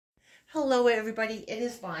Hello everybody, it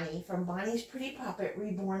is Bonnie from Bonnie's Pretty Puppet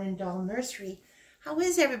Reborn and Doll Nursery. How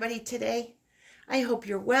is everybody today? I hope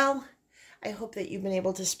you're well. I hope that you've been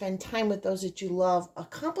able to spend time with those that you love,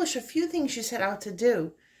 accomplish a few things you set out to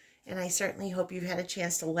do, and I certainly hope you've had a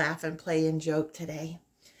chance to laugh and play and joke today.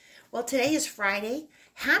 Well, today is Friday.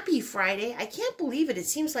 Happy Friday. I can't believe it. It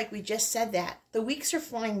seems like we just said that. The weeks are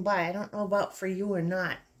flying by. I don't know about for you or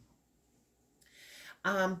not.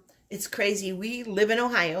 It's crazy. We live in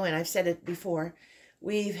Ohio, and I've said it before.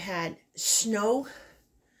 We've had snow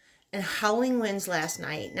and howling winds last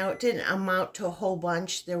night. Now, it didn't amount to a whole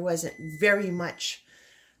bunch. There wasn't very much.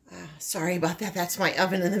 Sorry about that. That's my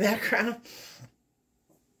oven in the background.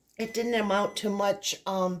 It didn't amount to much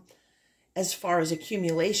as far as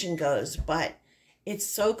accumulation goes, but it's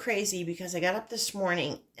so crazy because I got up this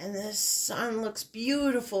morning and the sun looks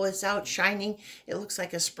beautiful. It's out shining. It looks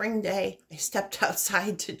like a spring day. I stepped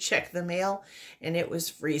outside to check the mail and it was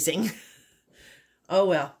freezing. Oh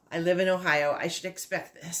well, I live in Ohio. I should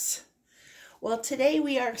expect this. Well, today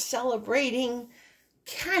we are celebrating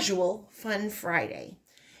Casual Fun Friday.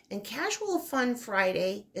 And Casual Fun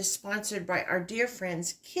Friday is sponsored by our dear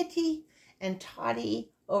friends Kitty and Tottie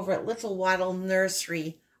over at Little Waddle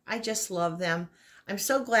Nursery. I just love them. I'm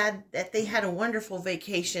so glad that they had a wonderful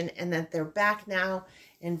vacation and that they're back now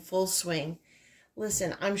in full swing.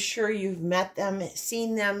 Listen, I'm sure you've met them,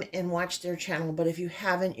 seen them, and watched their channel, but if you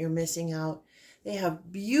haven't, you're missing out. They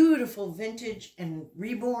have beautiful vintage and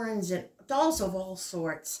reborns and dolls of all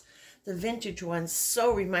sorts. The vintage ones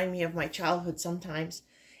so remind me of my childhood sometimes.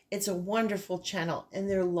 It's a wonderful channel, and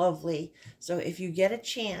they're lovely. So if you get a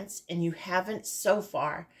chance, and you haven't so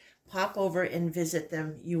far, pop over and visit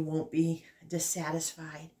them. You won't be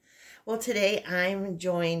dissatisfied. Well, today I'm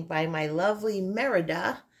joined by my lovely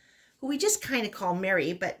Merida, who we just kind of call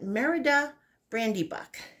Mary, but Merida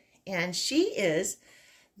Brandybuck. And she is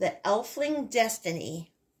the Elfling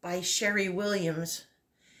Destiny by Sherry Williams.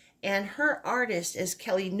 And her artist is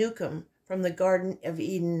Kelly Newcomb from the Garden of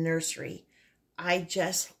Eden Nursery. I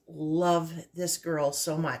just love this girl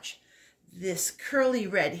so much. This curly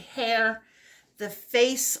red hair, the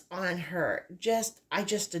face on her, I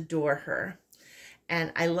just adore her.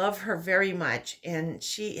 And I love her very much. And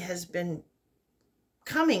she has been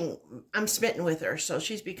I'm smitten with her. So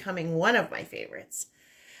she's becoming one of my favorites.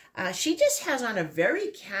 She just has on a very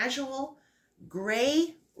casual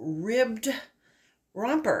gray ribbed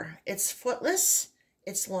romper. It's footless,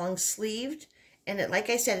 it's long sleeved, and like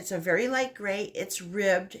I said, it's a very light gray. It's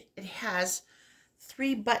ribbed. It has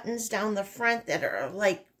 3 buttons down the front that are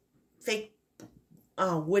like fake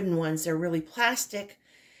wooden ones. They're really plastic.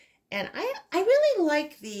 And I really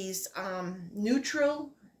like these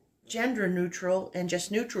neutral, gender neutral, and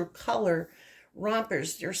just neutral color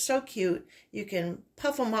rompers. They're so cute. You can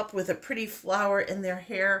puff them up with a pretty flower in their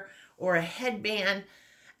hair or a headband.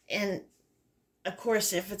 And of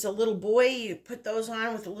course, if it's a little boy, you put those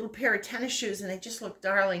on with a little pair of tennis shoes and they just look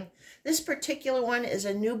darling. This particular one is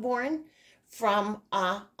a newborn from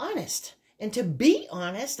Honest. And to be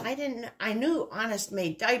honest, I knew Honest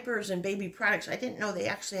made diapers and baby products. I didn't know they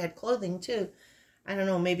actually had clothing too. I don't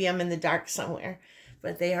know, maybe I'm in the dark somewhere,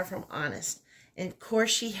 but they are from Honest. And of course,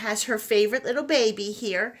 she has her favorite little baby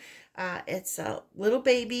here. It's a little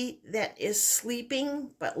baby that is sleeping,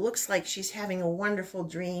 but looks like she's having a wonderful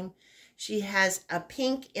dream. She has a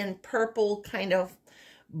pink and purple kind of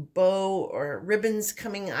bow or ribbons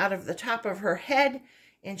coming out of the top of her head,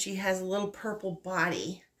 and she has a little purple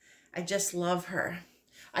body. I just love her.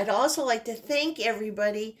 I'd also like to thank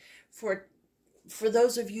everybody for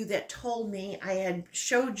those of you that told me. I had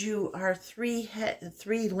showed you our three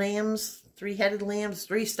three-headed lambs,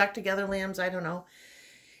 3 stuck together lambs, I don't know.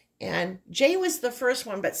 And Jay was the first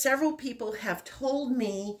one, but several people have told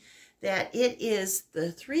me that it is the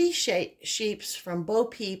 3 sheeps from Bo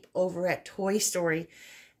Peep over at Toy Story.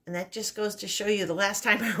 And that just goes to show you the last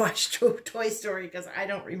time I watched Toy Story, because I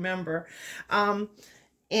don't remember.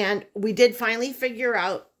 And we did finally figure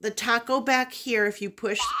out the taco back here. If you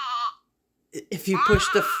push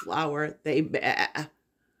the flower, they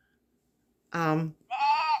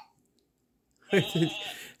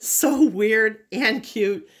so weird and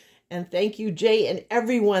cute. And thank you, Jay, and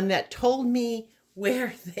everyone that told me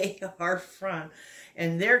where they are from.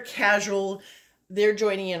 And they're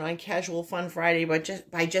joining in on Casual Fun Friday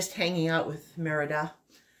by just hanging out with Merida.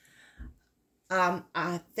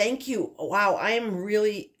 Thank you. Wow, I am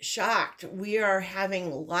really shocked. We are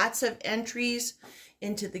having lots of entries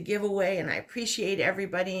into the giveaway, and I appreciate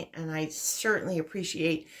everybody, and I certainly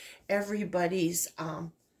appreciate everybody's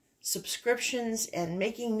subscriptions, and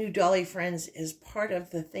making new dolly friends is part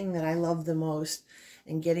of the thing that I love the most.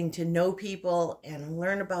 and getting to know people and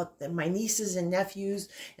learn about my nieces and nephews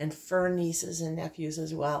and fur nieces and nephews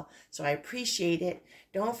as well. So I appreciate it.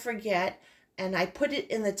 Don't forget, and I put it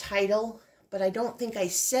in the title, but I don't think I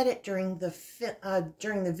said it during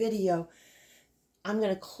the video. I'm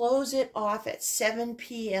going to close it off at 7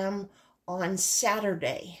 p.m. on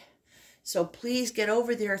Saturday. So please get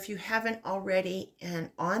over there if you haven't already.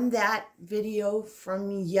 And on that video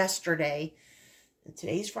from yesterday,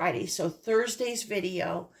 today's Friday, so Thursday's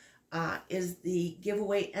video is the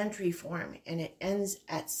giveaway entry form, and it ends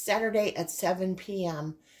at Saturday at 7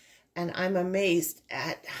 p.m. And I'm amazed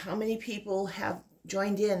at how many people have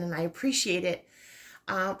joined in, and I appreciate it.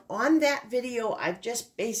 On that video, I've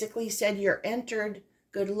just basically said you're entered,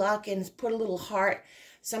 good luck, and put a little heart.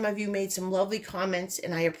 Some of you made some lovely comments,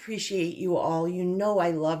 and I appreciate you all. You know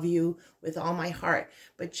I love you with all my heart.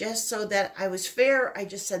 But just so that I was fair, I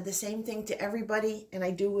just said the same thing to everybody, and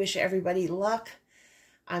I do wish everybody luck.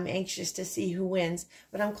 I'm anxious to see who wins.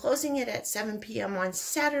 But I'm closing it at 7 p.m. on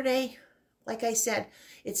Saturday. Like I said,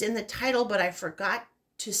 it's in the title, but I forgot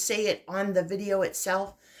to say it on the video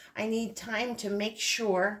itself. I need time to make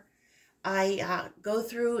sure I go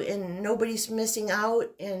through and nobody's missing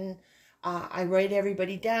out, and I write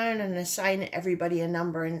everybody down and assign everybody a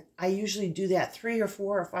number, and I usually do that 3 or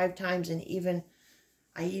 4 or 5 times, and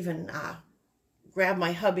I even grab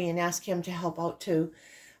my hubby and ask him to help out too,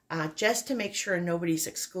 just to make sure nobody's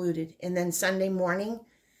excluded. And then Sunday morning,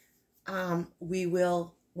 we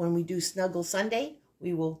will, when we do Snuggle Sunday,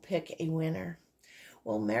 we will pick a winner.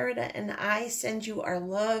 Well, Merida and I send you our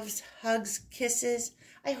loves, hugs, kisses.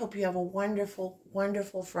 I hope you have a wonderful,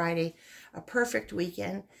 wonderful Friday, a perfect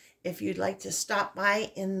weekend. If you'd like to stop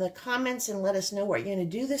by in the comments and let us know what you're going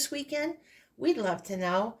to do this weekend, we'd love to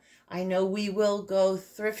know. I know we will go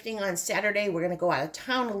thrifting on Saturday. We're going to go out of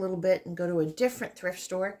town a little bit and go to a different thrift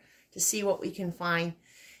store to see what we can find.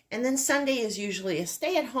 And then Sunday is usually a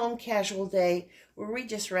stay-at-home casual day where we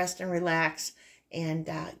just rest and relax and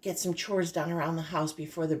get some chores done around the house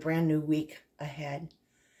before the brand new week ahead.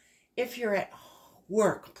 If you're at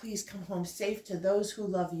work, please come home safe to those who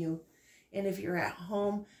love you. And if you're at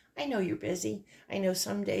home, I know you're busy. I know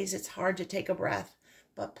some days it's hard to take a breath,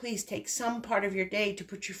 but please take some part of your day to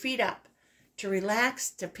put your feet up, to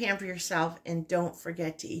relax, to pamper yourself, and don't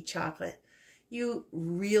forget to eat chocolate. You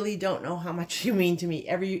really don't know how much you mean to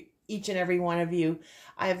me, each and every one of you.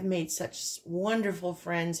 I've made such wonderful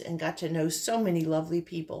friends and got to know so many lovely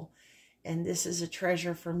people, and this is a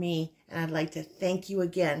treasure for me, and I'd like to thank you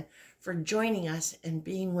again for joining us and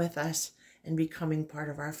being with us and becoming part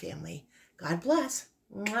of our family. God bless.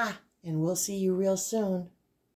 Mwah. And we'll see you real soon.